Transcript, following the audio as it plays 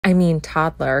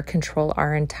toddler control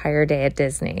our entire day at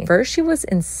Disney. First, she was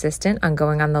insistent on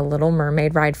going on the Little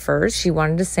Mermaid ride first. She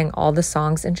wanted to sing all the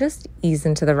songs and just ease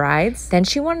into the rides. Then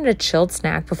she wanted a chilled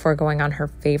snack before going on her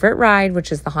favorite ride,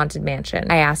 which is the Haunted Mansion.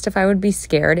 I asked if I would be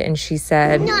scared, and she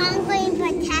said, "No, I'm going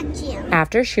to protect you."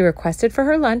 After, she requested for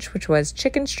her lunch, which was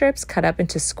chicken strips cut up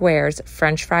into squares,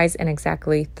 french fries, and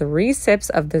exactly 3 sips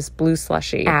of this blue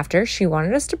slushie. After, she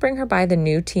wanted us to bring her by the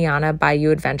new Tiana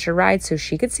Bayou Adventure ride so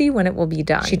she could see when it will be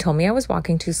done. She told me I was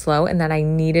walking too slow and that I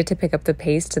needed to pick up the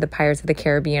pace to the Pirates of the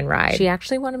Caribbean ride. She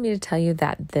actually wanted me to tell you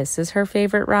that this is her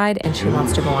favorite ride and she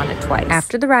wants to go on it twice.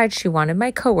 After the ride, she wanted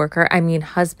my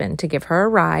husband, to give her a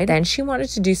ride. Then she wanted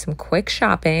to do some quick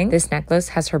shopping. This necklace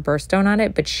has her birthstone on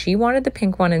it, but she wanted the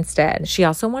pink one instead. She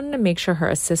also wanted to make sure her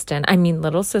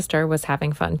little sister, was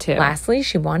having fun too. Lastly,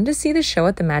 she wanted to see the show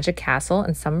at the Magic Castle,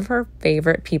 and some of her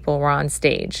favorite people were on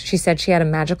stage. She said she had a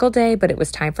magical day, but it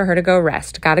was time for her to go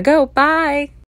rest. Gotta go. Bye!